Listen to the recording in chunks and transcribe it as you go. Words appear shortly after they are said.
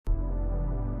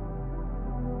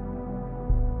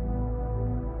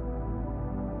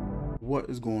What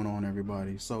is going on,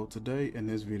 everybody? So today in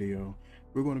this video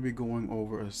we're going to be going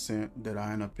over a scent that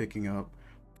I ended up picking up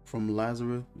from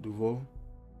Lazarus Douvos,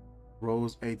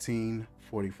 Rose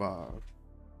 1845.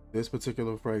 This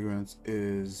particular fragrance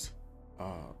is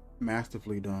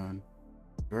masterfully done,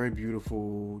 very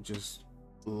beautiful, just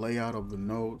layout of the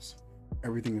notes,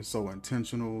 everything is so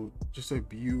intentional, just a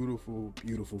beautiful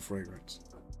fragrance.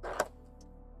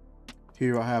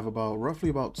 Here I have roughly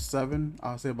about 7,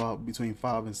 I'll say about between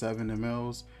 5 and 7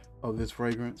 mLs of this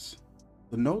fragrance.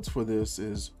 The notes for this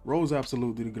is Rose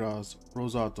Absolute de Grasse,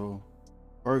 Rosato,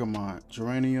 Bergamot,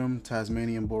 Geranium,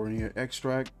 Tasmanian Boronia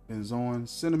extract, benzoin,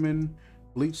 cinnamon,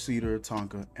 bleach cedar,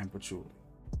 tonka, and patchouli.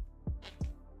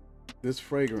 This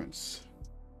fragrance,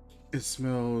 it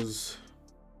smells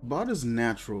about as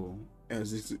natural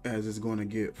as it's going to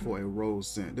get for a rose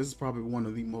scent. This is probably one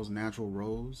of the most natural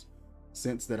rose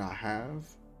scents that I have.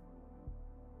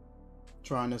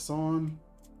 Trying this on,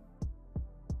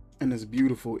 and it's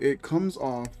beautiful. It comes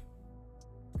off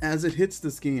as it hits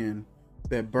the skin.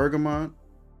 That bergamot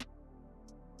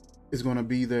is going to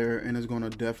be there, and it's going to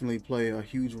definitely play a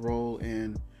huge role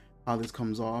in how this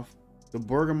comes off. The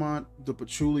bergamot, the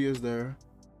patchouli is there,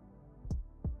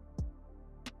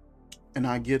 and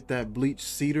I get that bleach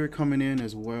cedar coming in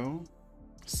as well.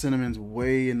 Cinnamon's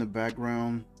way in the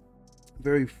background.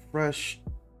 Very fresh,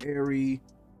 airy,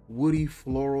 woody,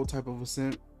 floral type of a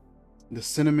scent. The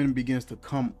cinnamon begins to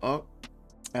come up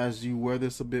as you wear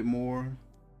this a bit more.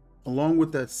 Along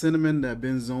with that cinnamon, that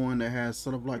benzoin that has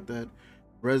sort of like that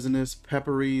resinous,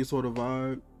 peppery sort of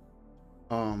vibe.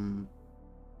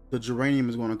 The geranium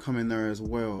is going to come in there as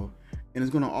well. And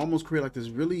it's going to almost create like this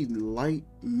really light,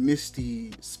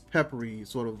 misty, peppery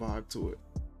sort of vibe to it.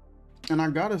 And I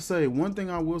gotta say, one thing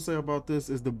I will say about this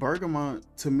is the bergamot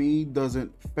to me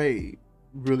doesn't fade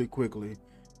really quickly.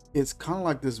 It's kind of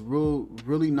like this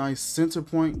really nice center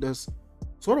point that's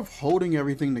sort of holding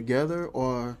everything together,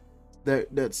 or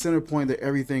that center point that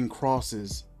everything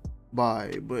crosses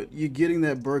by. But you're getting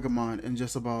that bergamot in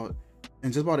just about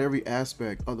every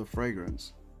aspect of the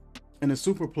fragrance, and it's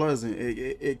super pleasant.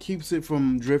 It keeps it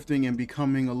from drifting and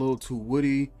becoming a little too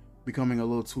woody, becoming a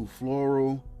little too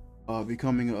floral.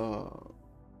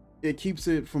 It keeps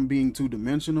it from being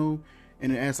two-dimensional,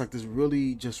 and it adds like this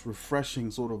really just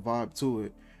refreshing sort of vibe to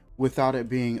it without it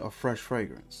being a fresh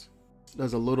fragrance.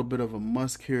 There's a little bit of a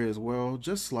musk here as well,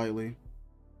 just slightly.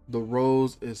 The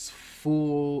rose is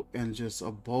full and just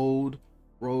a bold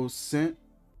rose scent,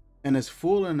 and as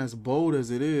full and as bold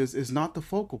as it is not the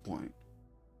focal point.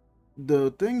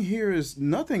 The thing here is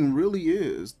nothing really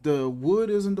is. The wood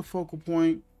isn't the focal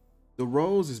point. The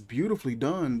rose is beautifully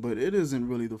done, but it isn't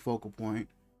really the focal point.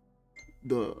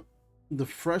 The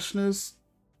freshness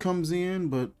comes in,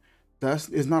 but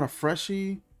it's not a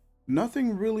freshie.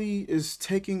 Nothing really is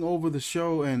taking over the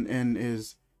show and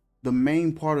is the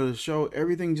main part of the show.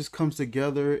 Everything just comes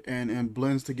together and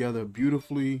blends together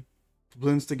beautifully.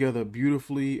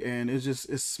 And it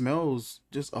smells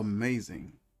just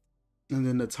amazing. And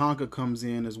then the tonka comes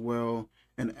in as well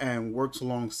and works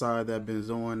alongside that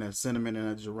benzoin, that cinnamon, and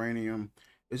that geranium.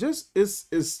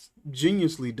 It's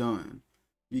geniusly done.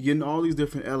 You're getting all these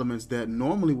different elements that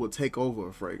normally would take over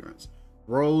a fragrance.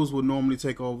 Rose would normally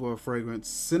take over a fragrance.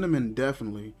 Cinnamon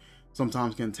definitely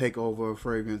sometimes can take over a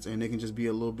fragrance, and it can just be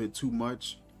a little bit too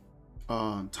much.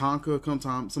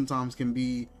 Tonka sometimes can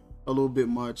be a little bit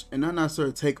much, and not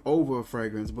necessarily take over a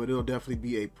fragrance, but it'll definitely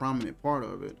be a prominent part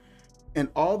of it. And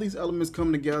all these elements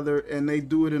come together, and they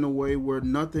do it in a way where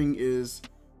nothing is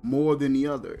more than the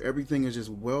other. Everything is just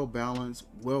well balanced,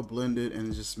 well blended, and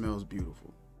it just smells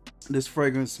beautiful. This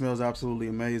fragrance smells absolutely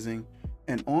amazing.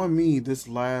 And on me, this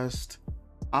lasts,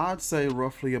 I'd say,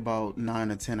 roughly about 9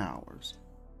 to 10 hours.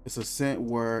 It's a scent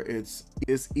where it's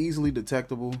easily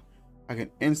detectable. I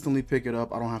can instantly pick it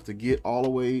up. I don't have to get all the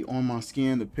way on my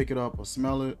skin to pick it up or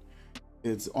smell it.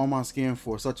 It's on my skin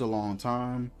for such a long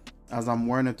time. As I'm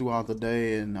wearing it throughout the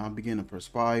day and I begin to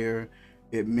perspire,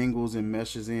 it mingles and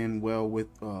meshes in well with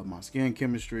my skin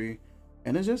chemistry,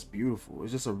 and it's just beautiful.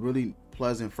 It's just a really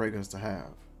pleasant fragrance to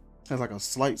have. It has like a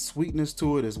slight sweetness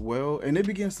to it as well, and it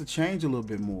begins to change a little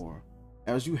bit more.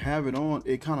 As you have it on,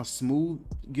 it kind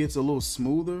of gets a little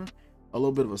smoother, a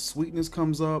little bit of a sweetness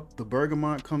comes up, the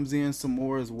bergamot comes in some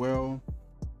more as well,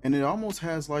 and it almost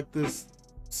has like this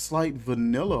slight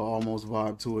vanilla almost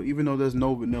vibe to it, even though there's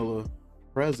no vanilla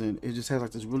present. It just has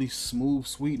like this really smooth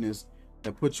sweetness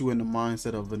that puts you in the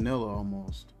mindset of vanilla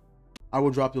almost. I will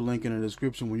drop the link in the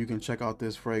description where you can check out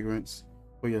this fragrance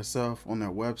for yourself on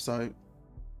their website.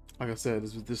 Like I said,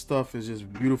 this stuff is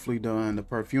just beautifully done. The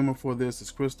perfumer for this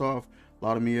is Christophe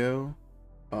Laudamiel.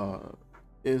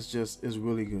 It's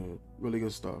really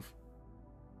good stuff.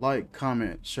 Like,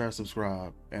 comment, share,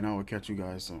 subscribe, and I will catch you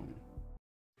guys soon.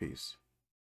 Peace.